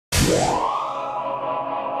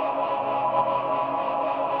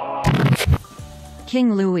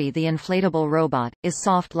King Louie the inflatable robot, is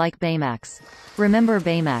soft like Baymax. Remember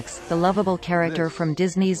Baymax, the lovable character from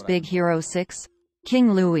Disney's Big Hero 6?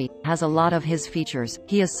 King Louie has a lot of his features.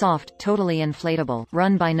 He is soft, totally inflatable,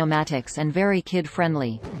 run by pneumatics and very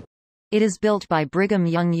kid-friendly. It is built by Brigham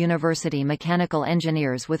Young University mechanical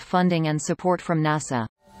engineers with funding and support from NASA.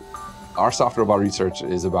 Our soft robot research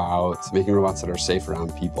is about making robots that are safe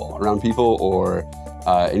around people or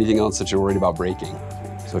anything else that you're worried about breaking.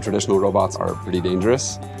 So traditional robots are pretty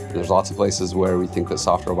dangerous. There's lots of places where we think that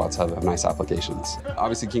soft robots have nice applications.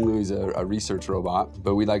 Obviously, King Louie is a research robot,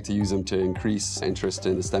 but we like to use him to increase interest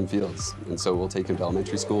in the STEM fields. And so we'll take him to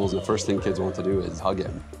elementary schools, and the first thing kids want to do is hug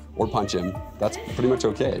him or punch him. That's pretty much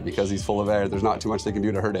okay because he's full of air. There's not too much they can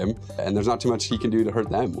do to hurt him, and there's not too much he can do to hurt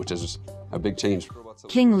them, which is a big change.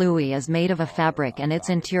 King Louie is made of a fabric and its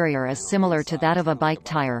interior is similar to that of a bike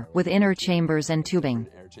tire, with inner chambers and tubing.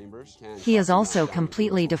 He is also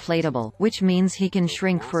completely deflatable, which means he can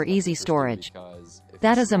shrink for easy storage.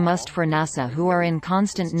 That is a must for NASA, who are in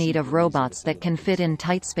constant need of robots that can fit in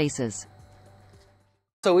tight spaces.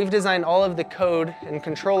 So we've designed all of the code and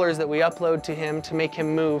controllers that we upload to him to make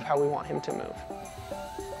him move how we want him to move.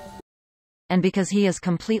 And because he is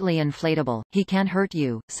completely inflatable, he can't hurt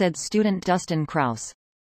you, said student Dustin Krause.